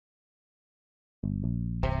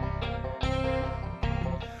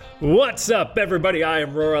What's up, everybody? I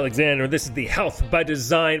am Roar Alexander. This is the Health by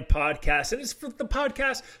Design podcast, and it's for the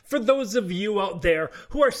podcast for those of you out there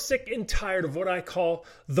who are sick and tired of what I call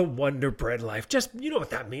the Wonder Bread life. Just, you know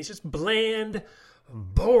what that means, just bland,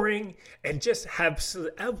 boring, and just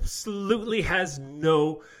absolutely has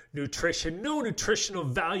no nutrition, no nutritional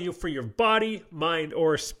value for your body, mind,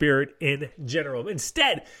 or spirit in general.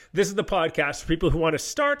 Instead, this is the podcast for people who want to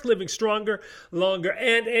start living stronger, longer,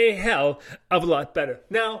 and a hell of a lot better.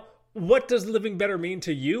 Now, what does living better mean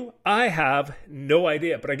to you? I have no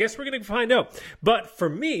idea, but I guess we're going to find out. But for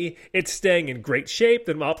me, it's staying in great shape,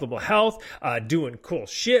 and optimal health, doing cool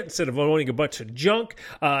shit instead of owning a bunch of junk.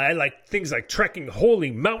 I like things like trekking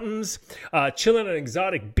holy mountains, chilling on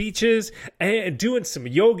exotic beaches, and doing some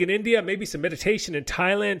yoga in India, maybe some meditation in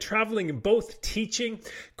Thailand, traveling and both teaching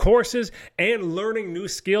courses and learning new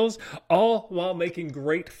skills, all while making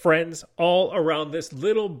great friends all around this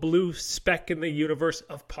little blue speck in the universe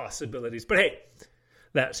of possibilities. But hey,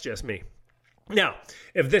 that's just me. Now,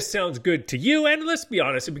 if this sounds good to you, and let's be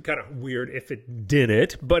honest, it'd be kind of weird if it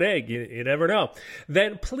didn't, but hey, you never know,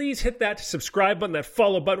 then please hit that subscribe button, that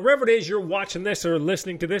follow button, wherever it is you're watching this or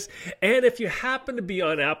listening to this. And if you happen to be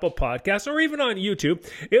on Apple Podcasts or even on YouTube,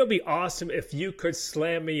 it would be awesome if you could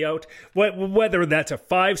slam me out, whether that's a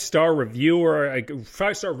 5-star review or a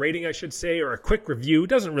 5-star rating, I should say, or a quick review.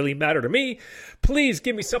 Doesn't really matter to me. Please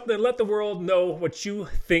give me something and let the world know what you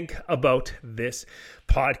think about this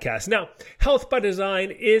podcast. Now, Health by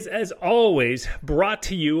Design is, as always, brought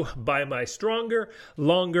to you by my Stronger,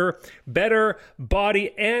 Longer, Better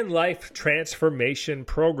Body and Life Transformation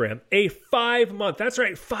Program. A 5-month, that's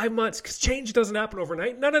right, 5 months, because change doesn't happen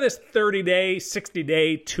overnight. None of this 30-day,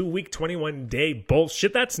 60-day, 2-week, 21-day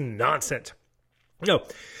bullshit. That's nonsense. No,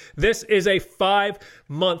 this is a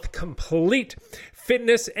 5-month complete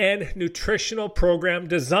fitness and nutritional program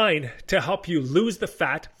designed to help you lose the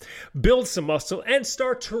fat, build some muscle, and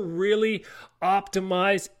start to really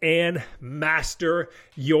optimize and master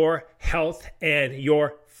your health and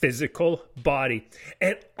your physical body.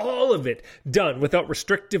 And all of it done without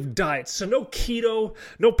restrictive diets. So no keto,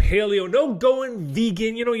 no paleo, no going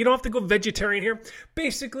vegan. You don't have to go vegetarian here.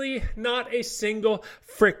 Basically, not a single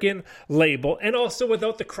freaking label. And also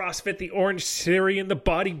without the CrossFit, the Orange Theory, and the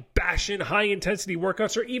body bashing, high intensity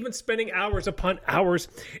workouts, or even spending hours upon hours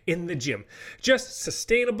in the gym. Just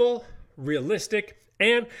sustainable, realistic,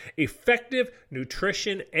 and effective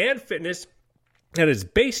nutrition and fitness that is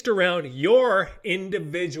based around your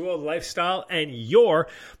individual lifestyle and your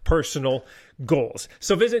personal goals.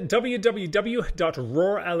 So visit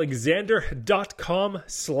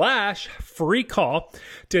www.roaralexander.com/free call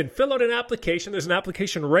to fill out an application. There's an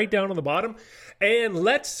application right down on the bottom. And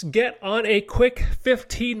let's get on a quick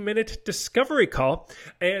 15-minute discovery call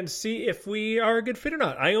and see if we are a good fit or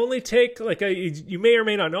not. I only take, you may or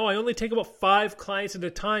may not know, I only take about 5 clients at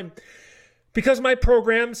a time. Because my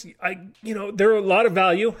programs, they're a lot of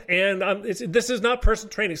value, and this is not personal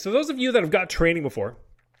training. So those of you that have got training before,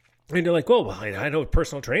 and you're like, well, I know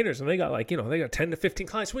personal trainers, and they got they got 10 to 15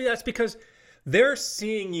 clients. Well, that's because they're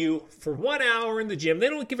seeing you for 1 hour in the gym. They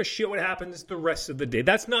don't give a shit what happens the rest of the day.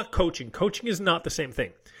 That's not coaching. Coaching is not the same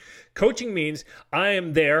thing. Coaching means I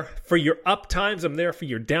am there for your up times. I'm there for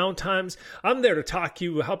your down times. I'm there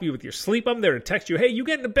to help you with your sleep. I'm there to text you, hey, you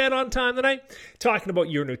getting to bed on time tonight? Talking about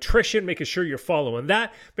your nutrition, making sure you're following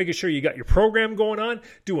that, making sure you got your program going on,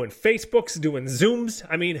 doing Facebooks, doing Zooms.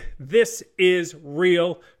 I mean, this is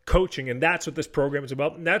real coaching, and that's what this program is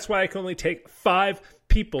about. And that's why I can only take 5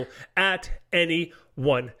 people at any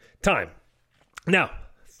one time. Now,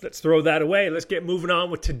 let's throw that away. Let's get moving on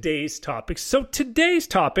with today's topic. So today's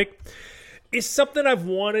topic is something I've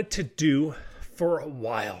wanted to do for a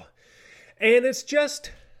while. And it's just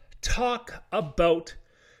talk about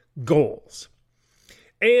goals.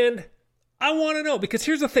 And I want to know, because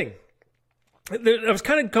here's the thing. I was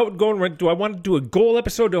kind of going, do I want to do a goal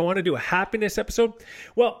episode? Do I want to do a happiness episode?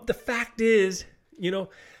 Well, the fact is,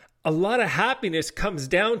 a lot of happiness comes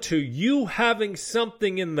down to you having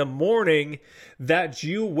something in the morning that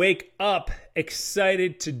you wake up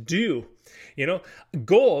excited to do.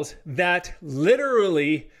 Goals that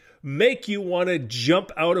literally make you want to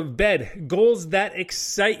jump out of bed. Goals that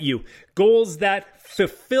excite you. Goals that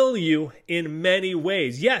fulfill you in many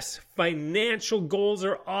ways. Yes, financial goals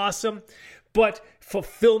are awesome, but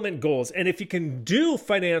fulfillment goals. And if you can do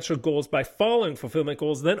financial goals by following fulfillment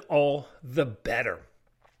goals, then all the better.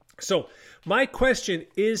 So my question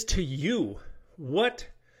is to you, what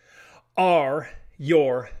are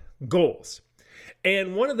your goals?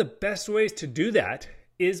 And one of the best ways to do that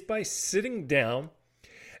is by sitting down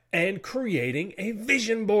and creating a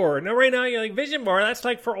vision board. Now, right now, you're like, vision board, that's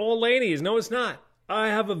like for old ladies. No, it's not. I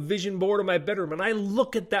have a vision board in my bedroom, and I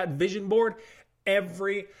look at that vision board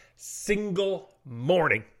every single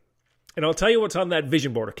morning. And I'll tell you what's on that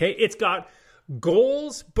vision board, okay? It's got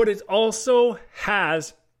goals, but it also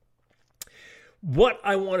has what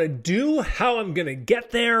I want to do, how I'm going to get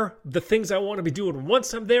there, the things I want to be doing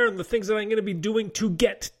once I'm there, and the things that I'm going to be doing to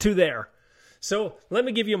get to there. So let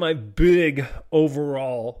me give you my big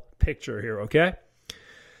overall picture here, okay?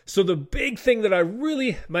 So the big thing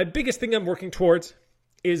that my biggest thing I'm working towards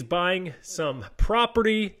is buying some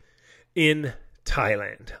property in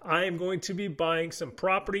Thailand. I am going to be buying some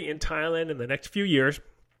property in Thailand in the next few years.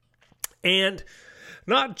 And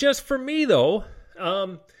not just for me, though.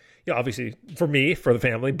 Obviously for me, for the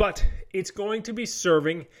family, but it's going to be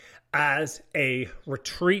serving as a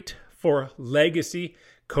retreat for legacy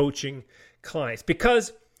coaching clients.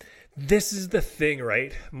 Because this is the thing,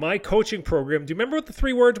 right? My coaching program, do you remember what the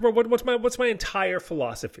 3 words were? What's my entire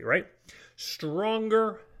philosophy, right?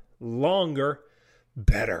 Stronger, longer,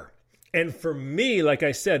 better. And for me, like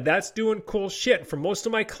I said, that's doing cool shit. For most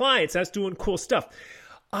of my clients, that's doing cool stuff.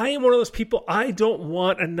 I am one of those people, I don't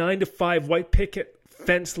want a 9-to-5 white picket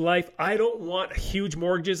fence life. I don't want huge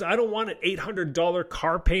mortgages. I don't want an $800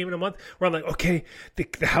 car payment a month where I'm like, okay,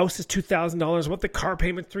 the house is $2,000 a month. The car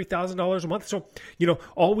payment $3,000 a month. So,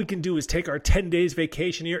 all we can do is take our 10 days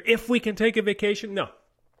vacation a year. If we can take a vacation, no,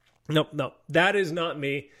 that is not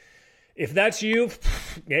me. If that's you,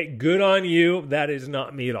 good on you. That is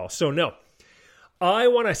not me at all. So no, I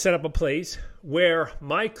want to set up a place where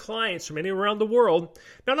my clients from anywhere around the world,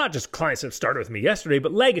 now not just clients that have started with me yesterday,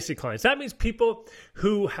 but legacy clients. That means people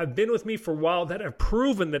who have been with me for a while that have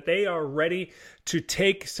proven that they are ready to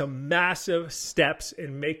take some massive steps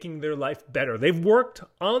in making their life better. They've worked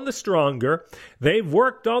on the stronger, they've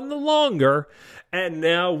worked on the longer, and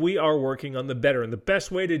now we are working on the better. And the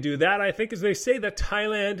best way to do that, I think, is they say that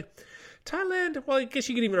Thailand, well, I guess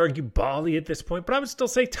you could even argue Bali at this point, but I would still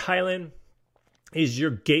say Thailand is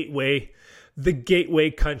your gateway, the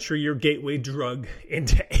gateway country, your gateway drug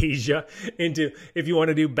into Asia, into if you want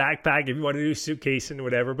to do backpack, if you want to do suitcase and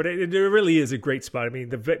whatever. But it really is a great spot. I mean,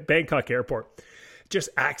 the Bangkok airport, just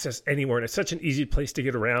access anywhere. And it's such an easy place to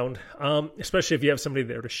get around, especially if you have somebody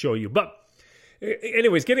there to show you. But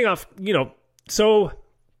anyways, getting off, so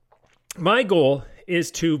my goal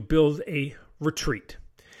is to build a retreat.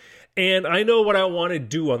 And I know what I want to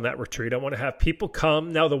do on that retreat. I want to have people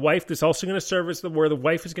come. Now, the wife is also going to serve as where the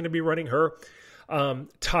wife is going to be running her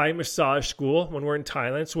Thai massage school when we're in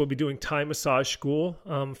Thailand. So we'll be doing Thai massage school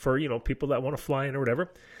for, people that want to fly in or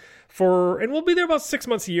whatever. And we'll be there about 6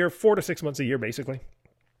 months a year, 4 to 6 months a year, basically.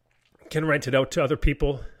 Can rent it out to other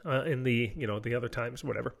people in the other times,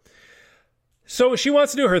 whatever. So she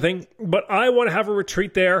wants to do her thing, but I want to have a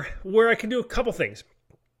retreat there where I can do a couple things.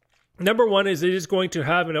 Number one is it is going to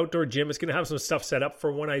have an outdoor gym. It's going to have some stuff set up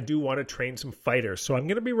for when I do want to train some fighters. So I'm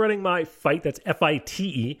going to be running my FITE, that's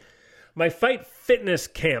FITE, my FITE fitness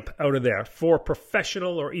camp out of there for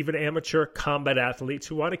professional or even amateur combat athletes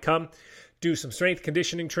who want to come do some strength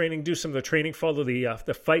conditioning training, do some of the training, follow the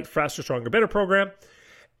FITE Faster, Stronger, Better program,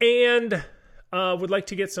 and would like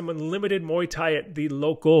to get some unlimited Muay Thai at the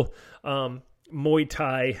local Muay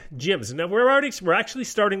Thai gyms. And now we're actually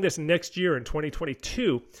starting this next year in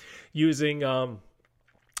 2022 using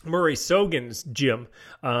Murray Sogan's gym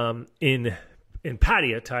in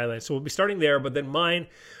Pattaya, Thailand. So we'll be starting there, but then mine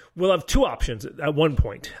will have 2 options at one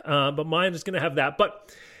point. But mine is going to have that.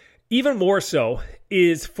 But even more so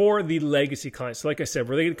is for the legacy clients. So like I said,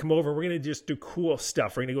 we're going to come over. We're going to just do cool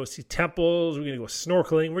stuff. We're going to go see temples. We're going to go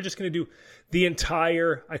snorkeling. We're just going to do the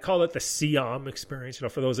entire, I call it the Siam experience.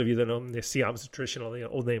 For those of you that know, the Siam is a traditional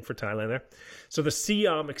old name for Thailand there. So the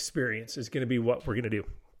Siam experience is going to be what we're going to do.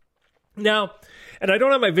 Now, and I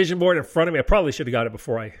don't have my vision board in front of me. I probably should have got it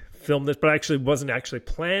before I filmed this, but I actually wasn't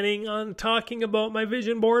planning on talking about my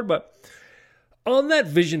vision board. But on that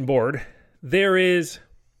vision board, there is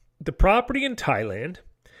the property in Thailand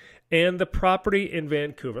and the property in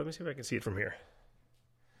Vancouver. Let me see if I can see it from here.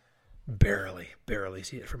 Barely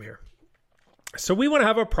see it from here. So we want to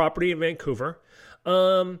have a property in Vancouver.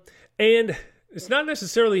 And it's not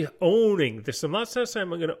necessarily owning this. I'm not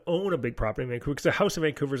necessarily going to own a big property in Vancouver because a house in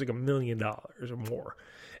Vancouver is like $1 million or more.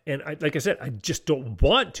 And like I said, I just don't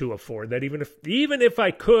want to afford that. Even if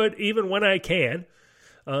I could, even when I can,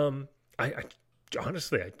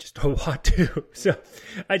 honestly, I just don't want to. So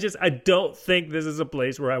I don't think this is a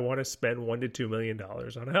place where I want to spend $1 to $2 million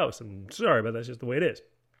on a house. I'm sorry, but that's just the way it is.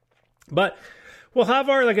 But we'll have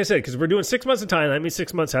like I said, because we're doing 6 months in Thailand. I mean,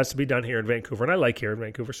 6 months has to be done here in Vancouver, and I like here in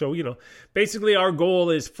Vancouver. So, basically our goal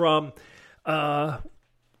is from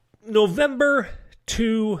November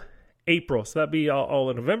to April. So that'd be all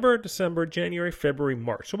in November, December, January, February,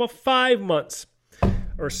 March. So about 5 months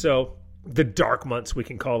or so, the dark months we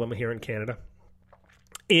can call them here in Canada,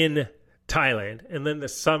 in Thailand. And then the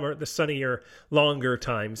summer, the sunnier, longer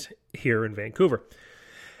times here in Vancouver.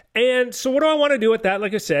 And so what do I want to do with that?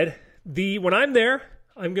 Like I said, when I'm there,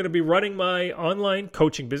 I'm going to be running my online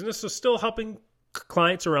coaching business. So still helping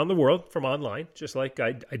clients around the world from online, just like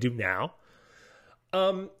I do now.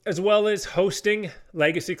 As well as hosting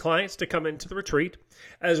legacy clients to come into the retreat,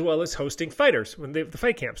 as well as hosting fighters when the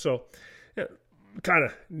fight camp. So kind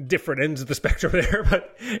of different ends of the spectrum there,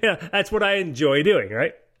 but that's what I enjoy doing,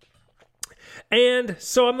 right? And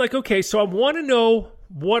so I'm like, okay, so I want to know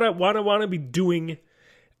what I want to be doing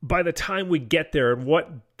by the time we get there and what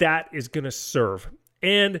that is going to serve.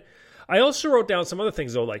 And I also wrote down some other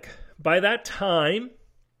things though, like by that time,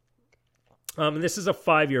 and this is a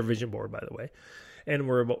 5-year vision board, by the way, and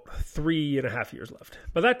we're about 3.5 years left.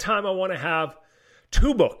 By that time, I want to have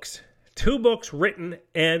 2 books written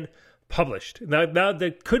and published. Now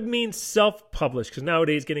that could mean self-published, because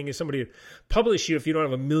nowadays getting somebody to publish you if you don't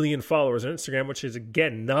have 1 million followers on Instagram, which is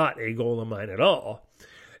again not a goal of mine at all,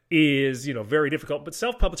 is very difficult. But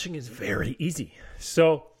self-publishing is very easy.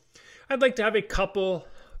 So I'd like to have a couple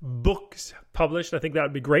books published. I think that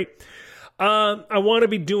would be great. I want to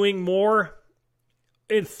be doing more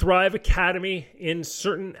in Thrive Academy in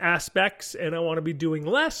certain aspects, and I want to be doing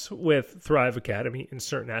less with Thrive Academy in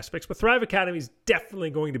certain aspects. But Thrive Academy is definitely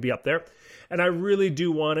going to be up there, and I really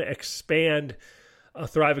do want to expand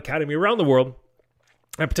Thrive Academy around the world,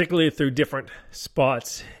 and particularly through different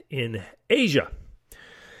spots in Asia.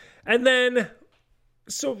 And then,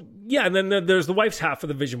 and then there's the wife's half of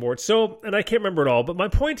the vision board. So, and I can't remember it all, but my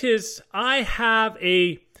point is I have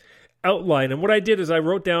a outline, and what I did is I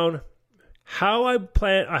wrote down how I'm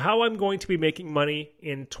going to be making money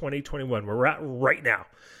in 2021. We're at right now.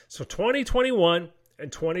 So 2021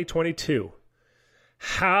 and 2022.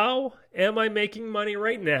 How am I making money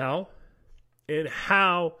right now? And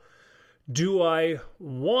how do I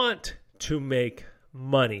want to make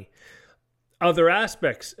money? Other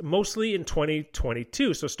aspects, mostly in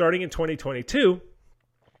 2022. So starting in 2022,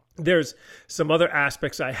 there's some other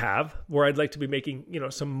aspects I have where I'd like to be making,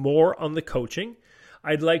 some more on the coaching.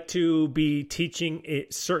 I'd like to be teaching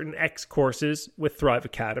certain X courses with Thrive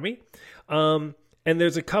Academy. And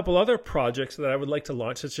there's a couple other projects that I would like to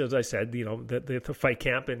launch, such as I said, the fight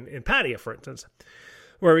camp in Pattaya, for instance,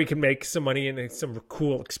 where we can make some money and some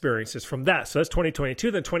cool experiences from that. So that's 2022.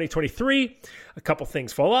 Then 2023, a couple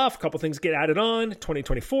things fall off, a couple things get added on.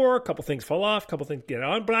 2024, a couple things fall off, a couple things get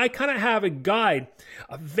on. But I kind of have a guide,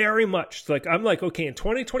 very much I'm like, okay, in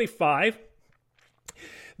 2025,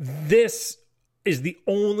 this is the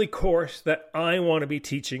only course that I want to be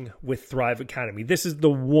teaching with Thrive Academy. This is the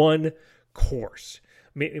one course.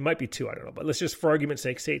 It might be 2, I don't know. But let's just, for argument's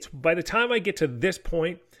sake, say it's by the time I get to this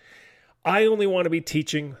point, I only want to be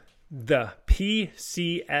teaching the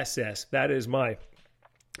PCSS. That is my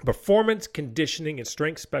Performance Conditioning and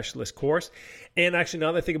Strength Specialist course. And actually,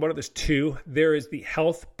 now that I think about it, there's 2. There is the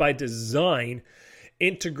Health by Design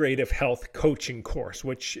Integrative Health Coaching course,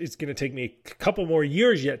 which is going to take me a couple more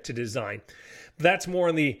years yet to design. That's more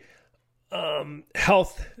on the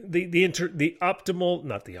health, the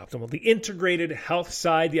integrated health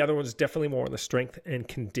side. The other one's definitely more on the strength and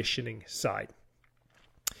conditioning side.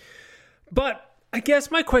 But I guess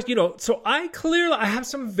my question, so I have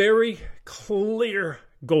some very clear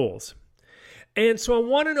goals. And so I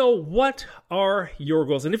want to know, what are your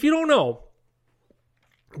goals? And if you don't know,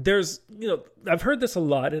 there's, I've heard this a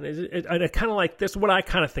lot, and I kind of like this, what I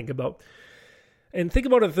kind of think about. And think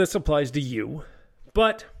about if this applies to you.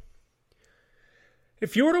 But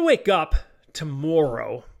if you were to wake up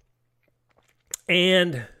tomorrow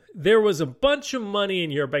and there was a bunch of money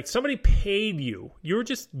in your bank, somebody paid you, you were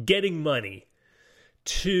just getting money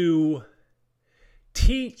to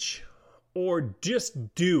teach or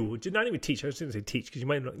just do, not even teach, I was going to say teach because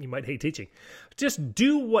you might hate teaching. Just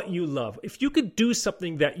do what you love. If you could do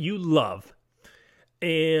something that you love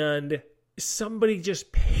and somebody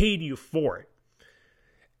just paid you for it,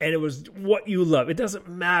 and it was what you love, it doesn't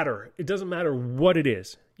matter. It doesn't matter what it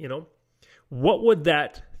is, What would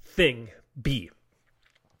that thing be?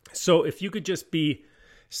 So if you could just be,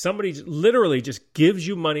 somebody literally just gives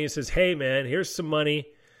you money and says, hey man, here's some money,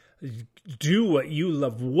 do what you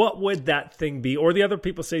love, what would that thing be? Or the other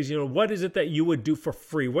people says, what is it that you would do for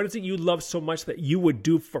free? What is it you love so much that you would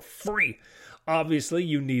do for free? Obviously,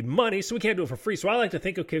 you need money, so we can't do it for free. So I like to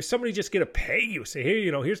think, okay, if somebody just going to pay you, say,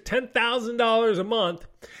 here, here's $10,000 a month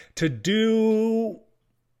to do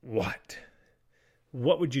what?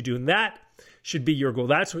 What would you do? And that should be your goal.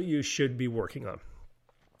 That's what you should be working on.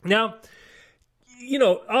 Now,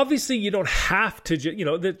 obviously you don't have to,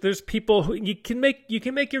 there's people who you can make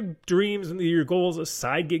your dreams and your goals a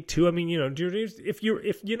side gig too. I mean,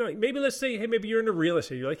 maybe let's say, hey, maybe you're into real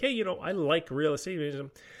estate. You're like, hey, I like real estate.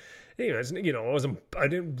 As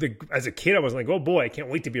a kid, I was like, oh boy, I can't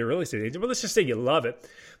wait to be a real estate agent. But let's just say you love it,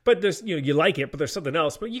 but there's, you like it, but there's something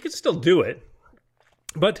else, but you can still do it.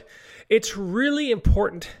 But it's really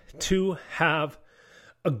important to have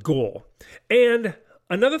a goal. And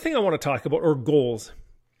another thing I want to talk about are goals.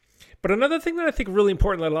 But another thing that I think really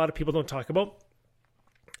important that a lot of people don't talk about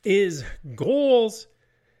is goals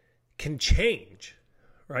can change,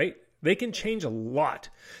 right? They can change a lot.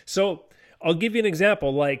 So I'll give you an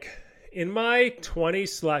example. Like in my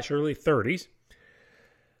 20s/early 30s,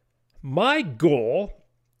 my goal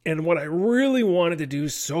and what I really wanted to do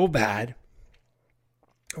so bad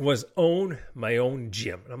was own my own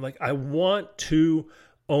gym. And I'm like, I want to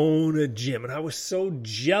own a gym. And I was so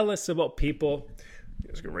jealous about people.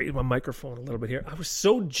 I'm just going to raise my microphone a little bit here. I was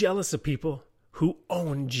so jealous of people who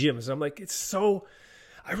own gyms. I'm like,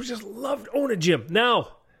 I would just love to own a gym.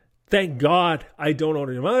 Now, thank God I don't own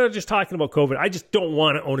a gym. I'm not just talking about COVID. I just don't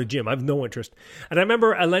want to own a gym. I have no interest. And I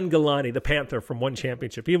remember Alain Galani, the Panther from One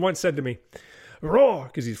Championship, he once said to me, Roar,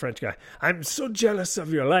 because he's a French guy, I'm so jealous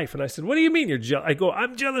of your life. And I said, what do you mean you're jealous? I go,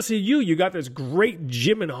 I'm jealous of you. You got this great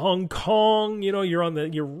gym in Hong Kong.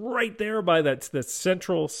 You're right there by the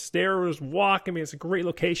central stairs walk. I mean, it's a great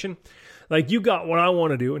location. Like, you got what I want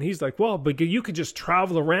to do. And he's like, well, but you could just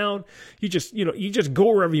travel around. You just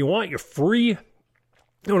go wherever you want. You're free. You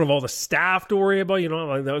don't have all the staff to worry about,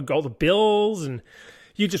 like all the bills, and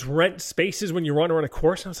you just rent spaces when you run around a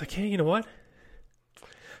course. And I was like, hey, you know what?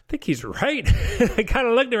 I think he's right. I kind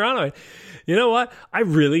of looked around. I went, you know what? I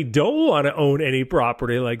really don't want to own any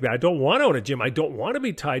property like that. I don't want to own a gym. I don't want to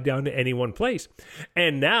be tied down to any one place.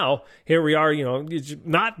 And now here we are,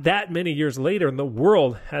 not that many years later, and the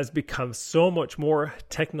world has become so much more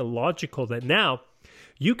technological that now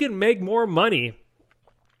you can make more money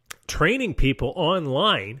training people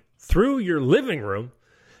online through your living room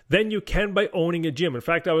than you can by owning a gym. In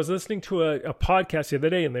fact, I was listening to a podcast the other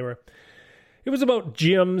day, and it was about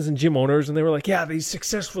gyms and gym owners, and they were like, yeah, these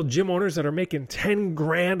successful gym owners that are making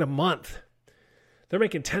 $10,000 a month. They're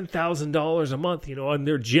making $10,000 a month, on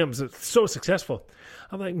their gyms. It's so successful.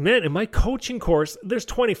 I'm like, man, in my coaching course, there's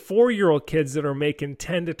 24-year-old kids that are making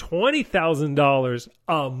 $10,000 to $20,000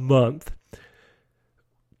 a month.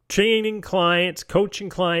 Training clients, coaching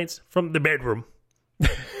clients from the bedroom.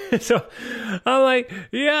 So I'm like,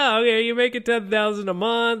 yeah, okay, you're making $10,000 a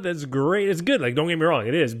month. That's great. It's good. Like, don't get me wrong,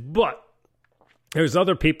 it is. But there's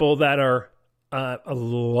other people that are a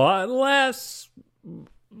lot less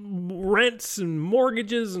rents and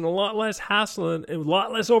mortgages and a lot less hassle and a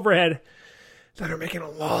lot less overhead that are making a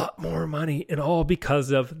lot more money, and all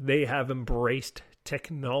because of they have embraced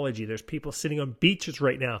technology. There's people sitting on beaches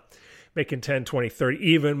right now making 10, 20, 30,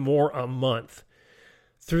 even more a month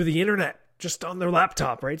through the internet, just on their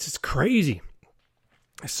laptop, right? It's just crazy.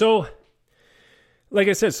 So, like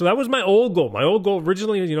I said, so that was my old goal. My old goal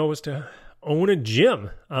originally, was to own a gym.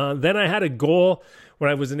 Then I had a goal when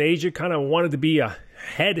I was in Asia, kind of wanted to be a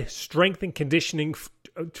head strength and conditioning,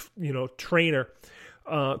 trainer,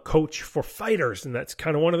 coach for fighters. And that's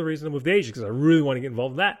kind of one of the reasons I moved to Asia, because I really want to get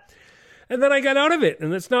involved in that. And then I got out of it,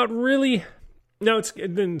 and it's not really,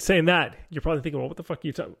 in saying that, you're probably thinking, well, what the fuck are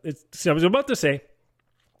you talking? I was about to say,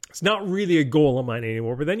 it's not really a goal of mine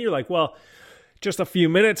anymore. But then you're like, well, just a few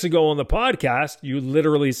minutes ago on the podcast, you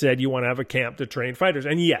literally said you want to have a camp to train fighters.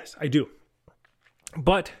 And yes, I do.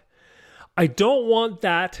 But I don't want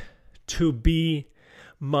that to be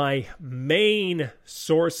my main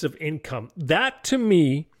source of income. That to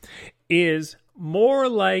me is more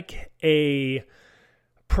like a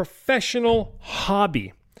professional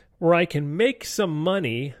hobby where I can make some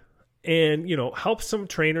money and, help some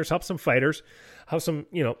trainers, help some fighters, help some,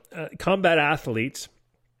 combat athletes.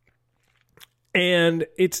 And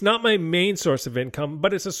it's not my main source of income,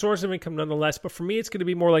 but it's a source of income nonetheless. But for me, it's going to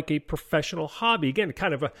be more like a professional hobby. Again,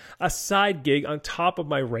 kind of a side gig on top of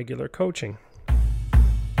my regular coaching.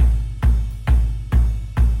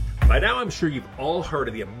 By now, I'm sure you've all heard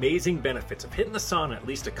of the amazing benefits of hitting the sauna at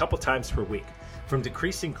least a couple times per week. From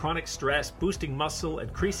decreasing chronic stress, boosting muscle,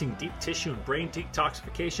 increasing deep tissue and brain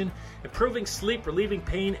detoxification, improving sleep, relieving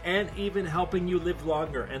pain, and even helping you live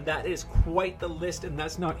longer. And that is quite the list, and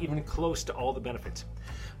that's not even close to all the benefits.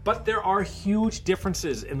 But there are huge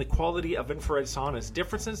differences in the quality of infrared saunas,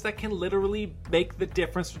 differences that can literally make the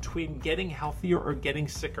difference between getting healthier or getting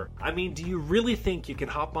sicker. I mean, do you really think you can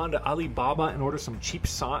hop onto Alibaba and order some cheap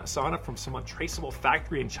sauna from some untraceable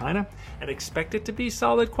factory in China and expect it to be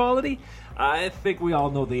solid quality? I think we all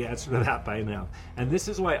know the answer to that by now. And this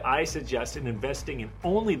is why I suggested investing in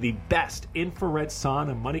only the best infrared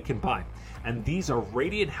sauna money can buy. And these are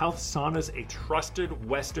Radiant Health Saunas, a trusted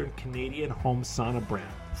Western Canadian home sauna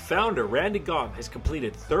brand. Founder Randy Gom has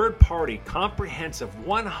completed third-party, comprehensive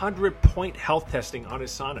 100-point health testing on his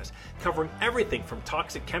saunas, covering everything from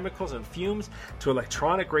toxic chemicals and fumes to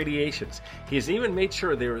electronic radiations. He has even made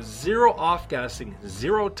sure there is zero off-gassing,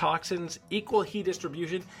 zero toxins, equal heat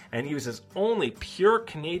distribution, and uses only pure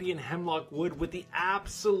Canadian hemlock wood with the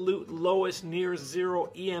absolute lowest near zero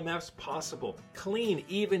EMFs possible. Clean,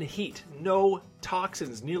 even heat, no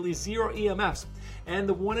toxins, nearly zero EMFs. And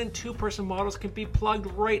the 1 and 2 person models can be plugged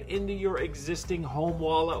right into your existing home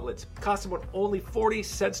wall outlets. Costs about only 40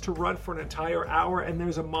 cents to run for an entire hour, and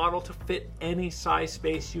there's a model to fit any size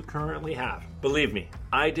space you currently have. Believe me,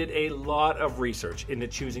 I did a lot of research into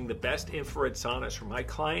choosing the best infrared saunas for my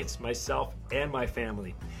clients, myself, and my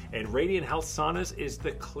family. And Radiant Health Saunas is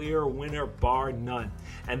the clear winner, bar none.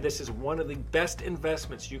 And this is one of the best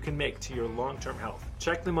investments you can make to your long-term health.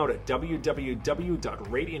 Check them out at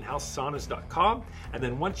www.radianthealthsaunas.com. And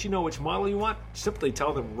then once you know which model you want, simply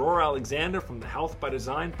tell them Roar Alexander from the Health by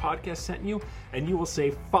Design podcast sent you, and you will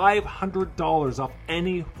save $500 off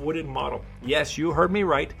any wooden model. Yes, you heard me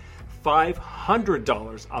right.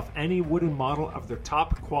 $500 off any wooden model of their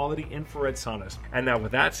top quality infrared saunas. And now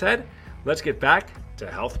with that said, let's get back to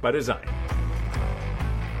Health by Design.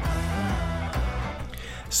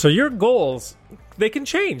 So your goals, they can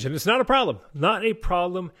change, and it's not a problem. Not a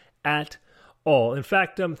problem at all. In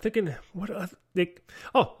fact, I'm thinking,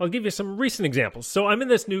 I'll give you some recent examples. So I'm in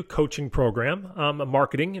this new coaching program, a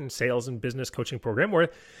marketing and sales and business coaching program, where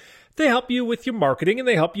they help you with your marketing and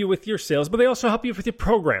they help you with your sales, but they also help you with your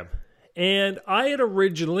program. And I had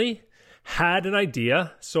originally had an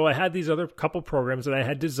idea, so I had these other couple programs that I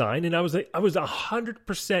had designed, and I was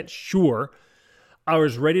 100% sure I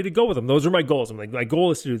was ready to go with them. Those are my goals. I'm like, my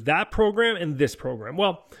goal is to do that program and this program.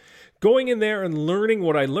 Well, going in there and learning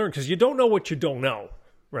what I learned, because you don't know what you don't know,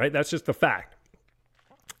 right? That's just the fact.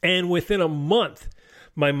 And within a month,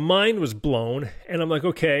 my mind was blown, and I'm like,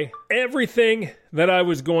 okay, everything that I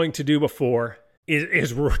was going to do before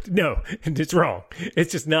is no, it's wrong.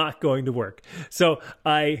 It's just not going to work. So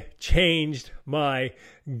I changed my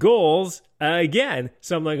goals again.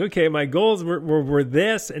 So I'm like, okay, my goals were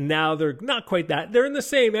this, and now they're not quite that. They're in the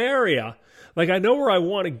same area. Like, I know where I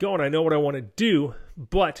want to go and I know what I want to do,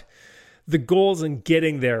 but the goals in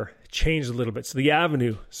getting there changed a little bit. So the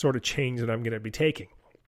avenue sort of changed that I'm going to be taking.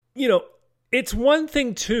 You know, it's one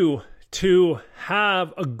thing to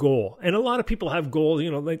have a goal. And a lot of people have goals,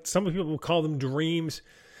 you know, like some people will call them dreams.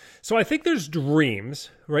 So I think there's dreams,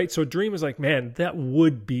 right? So a dream is like, man, that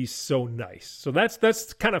would be so nice. So that's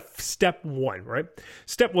kind of step one, right?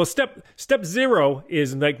 Step zero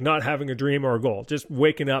is like not having a dream or a goal, just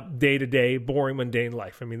waking up day to day, boring, mundane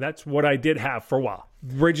life. I mean, that's what I did have for a while.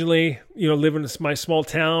 Originally, you know, living in my small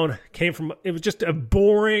town, it was just a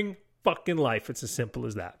boring fucking life. It's as simple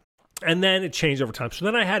as that. And then it changed over time. So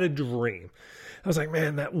then I had a dream. I was like,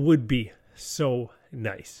 man, that would be so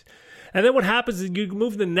nice. And then what happens is you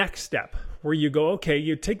move to the next step where you go, okay,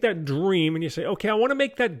 you take that dream and you say, okay, I want to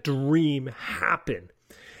make that dream happen.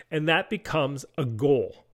 And that becomes a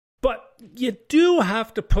goal. But you do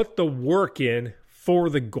have to put the work in for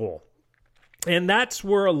the goal. And that's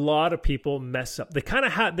where a lot of people mess up. They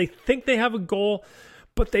they think they have a goal,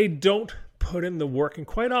 but they don't put in the work. And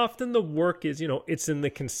quite often the work is, you know, it's in the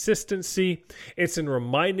consistency. It's in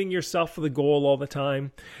reminding yourself of the goal all the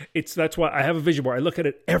time. That's why I have a vision board. I look at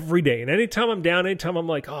it every day. And anytime I'm down, anytime I'm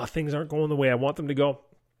like, oh, things aren't going the way I want them to go.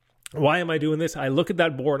 Why am I doing this? I look at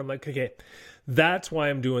that board. I'm like, okay, that's why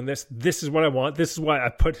I'm doing this. This is what I want. This is why I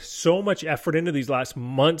put so much effort into these last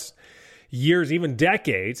months, years, even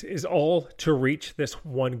decades, is all to reach this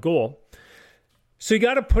one goal. So you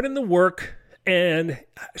got to put in the work and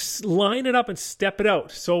line it up and step it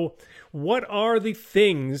out. So what are the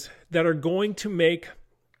things that are going to make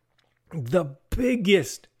the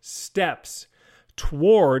biggest steps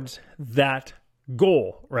towards that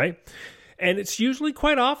goal, right? And it's usually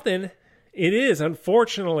quite often, it is,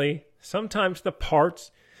 unfortunately, sometimes the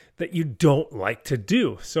parts that you don't like to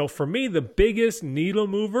do. So for me, the biggest needle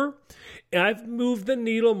mover, I've moved the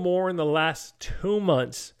needle more in the last 2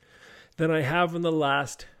 months than I have in the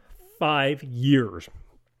last 5 years.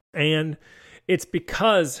 And it's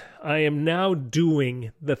because I am now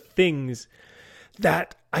doing the things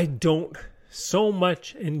that I don't so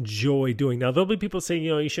much enjoy doing. Now, there'll be people saying, you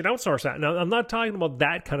know, you should outsource that. Now, I'm not talking about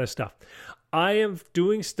that kind of stuff. I am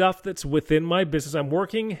doing stuff that's within my business. I'm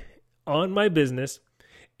working on my business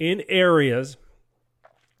in areas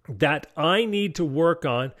that I need to work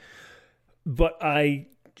on but I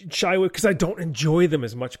shy away because I don't enjoy them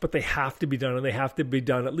as much, but they have to be done, and they have to be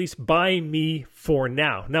done at least by me for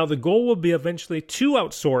now. Now, the goal will be eventually to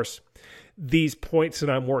outsource these points that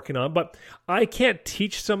I'm working on, but I can't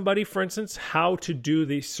teach somebody, for instance, how to do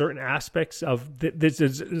these certain aspects of there's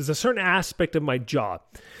a certain aspect of my job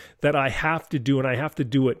that I have to do, and I have to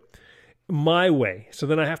do it my way. So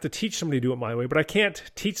then I have to teach somebody to do it my way, but I can't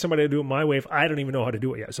teach somebody to do it my way if I don't even know how to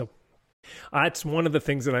do it yet. So that's one of the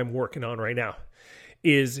things that I'm working on right now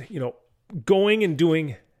is, going and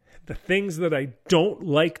doing the things that I don't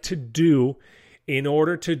like to do in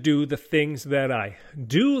order to do the things that I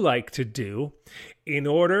do like to do in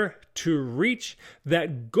order to reach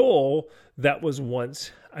that goal that was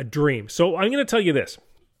once a dream. So I'm going to tell you this.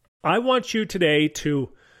 I want you today to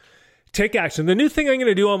take action. The new thing I'm going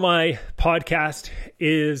to do on my podcast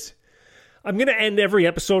is I'm going to end every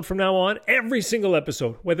episode from now on, every single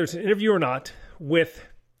episode, whether it's an interview or not, with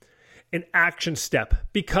an action step,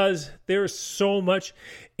 because there's so much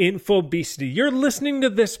infobesity. You're listening to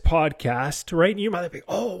this podcast, right? And you might be,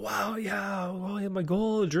 oh, wow, yeah, well, my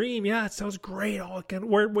goal, dream, yeah, it sounds great. Oh, I can't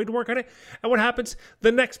wait to work on it. And what happens?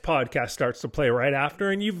 The next podcast starts to play right after,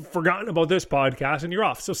 and you've forgotten about this podcast, and you're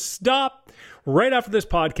off. So stop right after this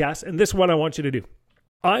podcast, and this is what I want you to do.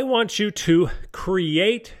 I want you to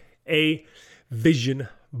create a vision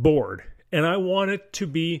board, and I want it to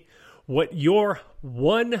be what your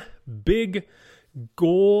one big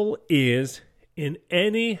goal is in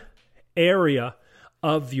any area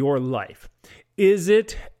of your life. Is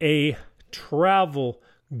it a travel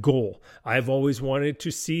goal? I've always wanted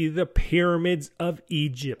to see the pyramids of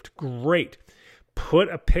Egypt. Great. Put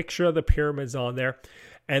a picture of the pyramids on there,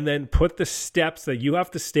 and then put the steps that you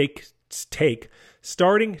have to take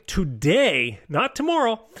starting today, not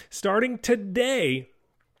tomorrow, starting today,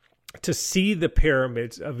 to see the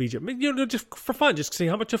pyramids of Egypt. Just for fun, just see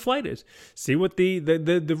how much a flight is. See what the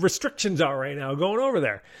restrictions are right now going over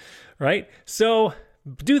there, right? So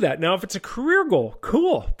do that. Now, if it's a career goal,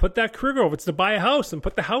 cool. Put that career goal. If it's to buy a house, and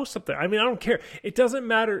put the house up there. I mean, I don't care. It doesn't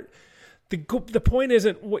matter. The point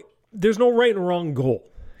isn't, there's no right and wrong goal.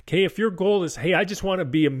 Okay, if your goal is, hey, I just want to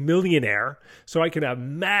be a millionaire so I can have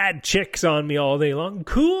mad chicks on me all day long,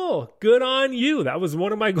 cool, good on you. That was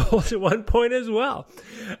one of my goals at one point as well.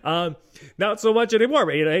 Not so much anymore,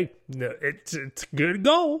 but it's a good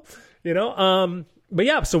goal, But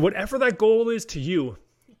yeah, so whatever that goal is to you,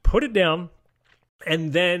 put it down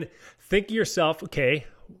and then think to yourself, okay,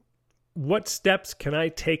 what steps can I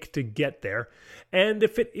take to get there? And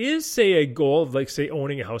if it is, say, a goal of, like, say,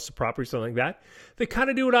 owning a house, a property, something like that, then kind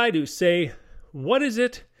of do what I do. Say, what is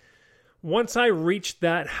it, once I reach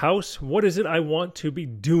that house, what is it I want to be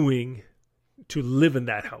doing to live in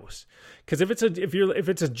that house? Because if it's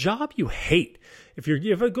a job you hate, if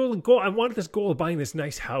you have a goal, I want this goal of buying this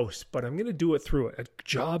nice house, but I'm going to do it through a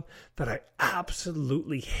job that I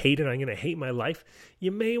absolutely hate, and I'm going to hate my life,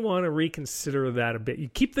 you may want to reconsider that a bit. You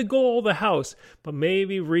keep the goal of the house, but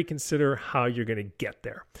maybe reconsider how you're going to get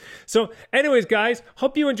there. So anyways, guys,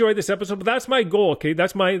 hope you enjoyed this episode, but that's my goal. Okay.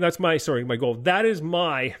 That's my goal. That is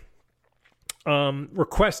my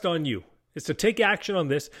request on you. Is to take action on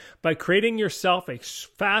this by creating yourself a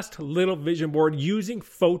fast little vision board using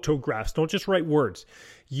photographs. Don't just write words.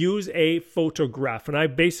 Use a photograph. And I'll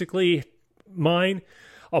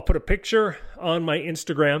put a picture on my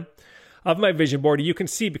Instagram of my vision board. You can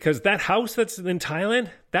see, because that house that's in Thailand,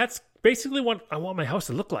 that's basically what I want my house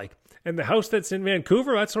to look like. And the house that's in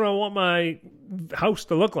Vancouver, that's what I want my house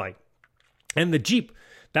to look like. And the Jeep,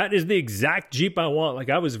 that is the exact Jeep I want. Like,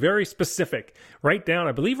 I was very specific, right down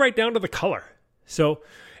to the color. So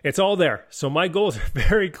it's all there. So my goals are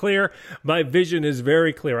very clear. My vision is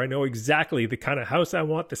very clear. I know exactly the kind of house I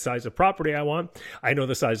want, the size of property I want. I know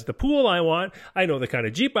the size of the pool I want. I know the kind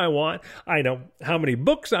of Jeep I want. I know how many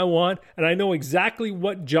books I want. And I know exactly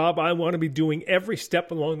what job I want to be doing every step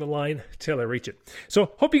along the line till I reach it.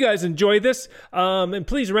 So hope you guys enjoy this. And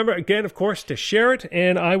please remember, again, of course, to share it.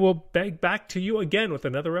 And I will beg back to you again with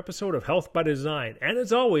another episode of Health by Design. And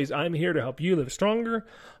as always, I'm here to help you live stronger,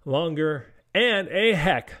 longer, and a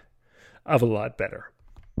heck of a lot better.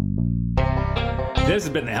 This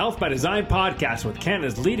has been the Health by Design podcast with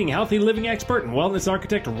Canada's leading healthy living expert and wellness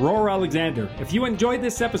architect, Aurora Alexander. If you enjoyed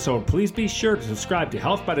this episode, please be sure to subscribe to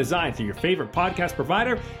Health by Design through your favorite podcast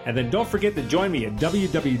provider. And then don't forget to join me at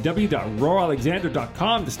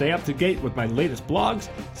www.auroraalexander.com to stay up to date with my latest blogs,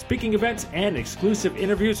 speaking events, and exclusive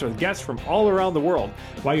interviews with guests from all around the world.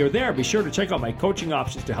 While you're there, be sure to check out my coaching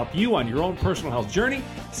options to help you on your own personal health journey.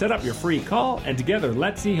 Set up your free call, and together,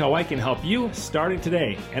 let's see how I can help you starting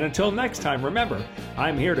today. And until next time, remember,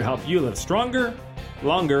 I'm here to help you live stronger,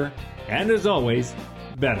 longer, and as always,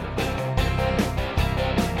 better.